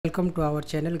Welcome to our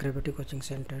channel Gravity Coaching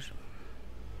Center.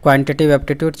 Quantitative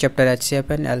Aptitude Chapter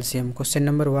HCF and LCM. Question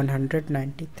number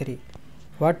 193.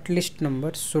 What list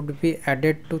number should be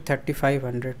added to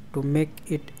 3500 to make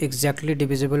it exactly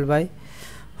divisible by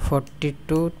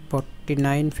 42,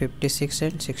 49, 56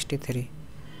 and 63?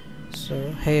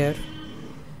 So here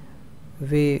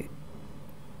we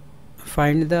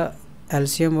find the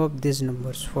LCM of these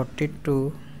numbers: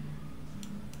 42,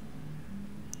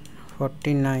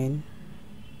 49,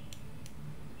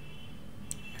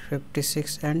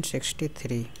 56 and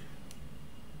 63.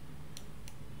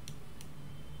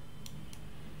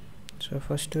 So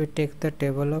first we take the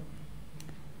table of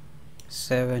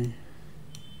 7.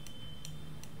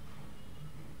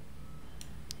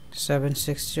 7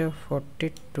 6 is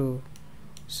 42,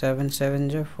 7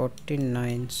 7 is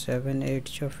 49, 7 8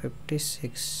 is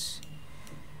 56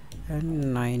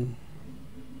 and 9,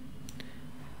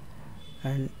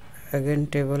 and again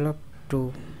table of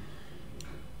 2.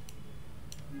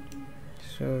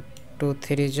 So 2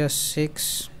 3 is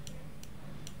 6,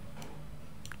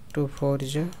 2 4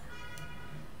 is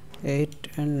 8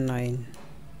 and 9,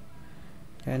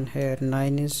 and here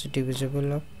 9 is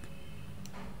divisible of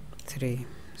 3.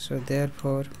 So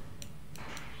therefore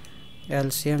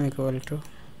LCM equal to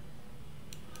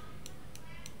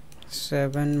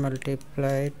 7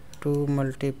 multiply 2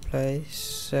 multiply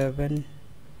 7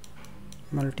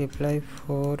 multiply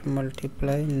 4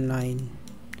 multiply 9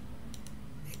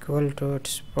 equal to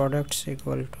its products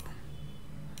equal to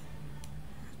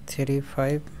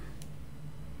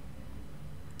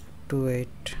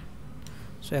 3528.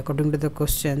 So according to the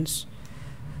questions,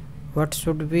 what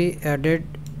should be added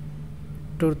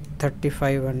to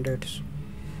 3500?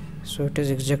 So it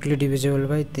is exactly divisible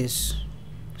by this.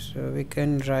 So we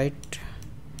can write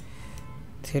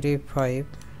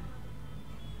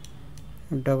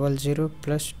 3500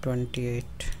 plus 28.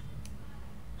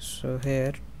 So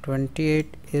here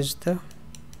 28 is the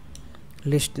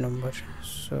list number.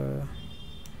 So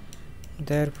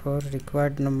therefore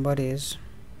required number is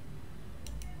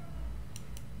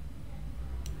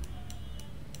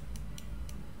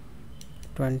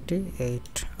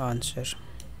 28. Answer.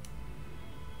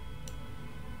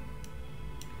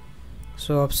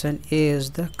 So option A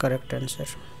is the correct answer.